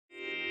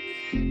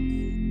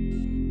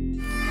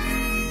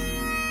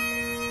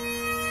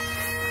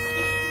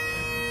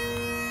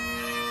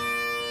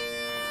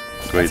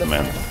Great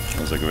man. He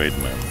was a great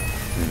man.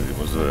 He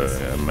was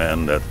a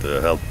man that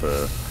helped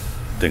I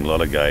think a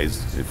lot of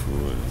guys. If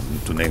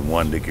to name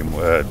one, Dickie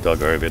Moore, Doug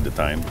Harvey at the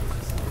time.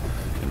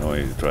 You know,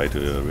 he tried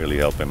to really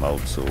help him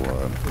out. So,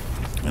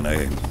 and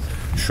I'm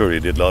sure he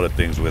did a lot of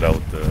things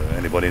without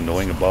anybody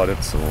knowing about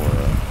it. So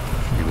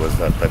he was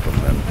that type of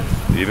man.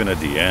 Even at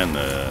the end,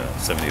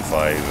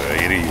 75,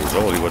 80 years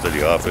old, he was at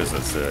the office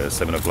at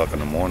 7 o'clock in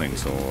the morning.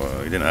 So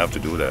he didn't have to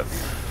do that.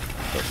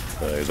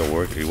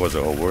 But he was a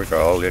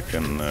workaholic,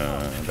 and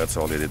that's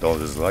all he did all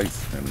his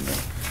life. And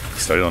he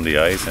started on the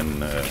ice,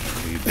 and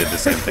he did the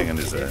same thing at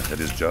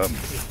his job.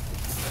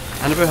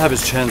 I never had a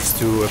chance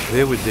to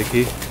play with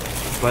Dickie,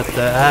 but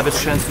I have a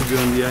chance to be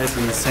on the ice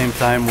at the same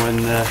time when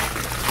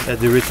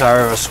they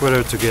retire a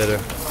sweater together.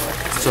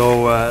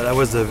 So that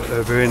was a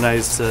very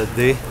nice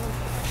day,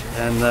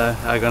 and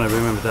I'm gonna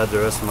remember that the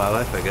rest of my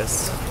life, I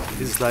guess.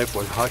 His life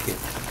was hockey.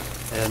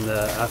 And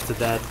after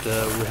that,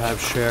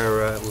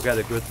 we got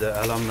a good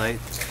alumni,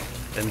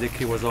 and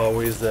Dickie was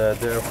always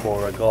there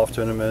for a golf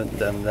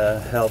tournament and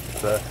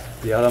helped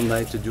the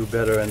alumni to do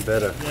better and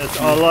better. Yes,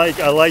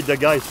 I like the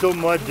guy so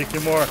much, Dickie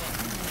Moore.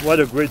 What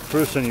a great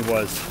person he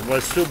was. He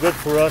was so good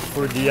for us,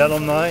 for the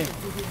alumni.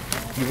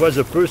 He was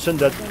a person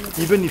that,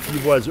 even if he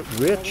was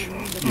rich,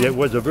 he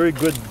was a very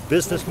good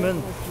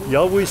businessman. He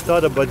always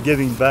thought about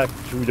giving back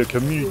to the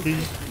community,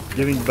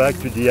 giving back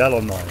to the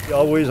alumni.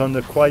 Always on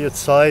the quiet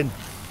side.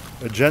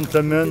 A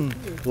gentleman,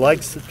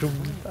 likes to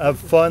have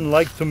fun,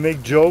 likes to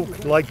make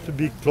jokes, likes to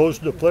be close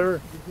to the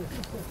player.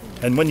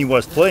 And when he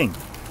was playing,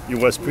 he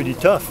was pretty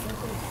tough.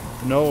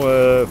 You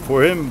know,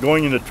 for him,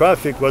 going in the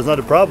traffic was not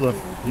a problem.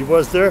 He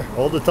was there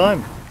all the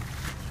time.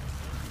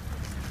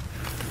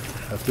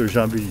 After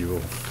Jean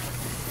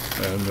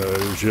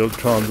and Gilles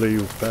Tremblay,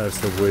 who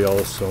passed away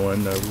also,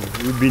 and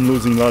we've been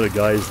losing a lot of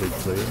guys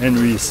lately.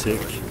 Henry is sick.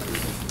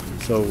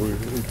 So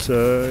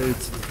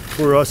it's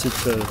for us,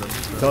 it's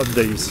tough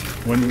days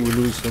when we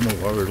lose some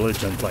of our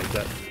legends like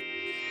that.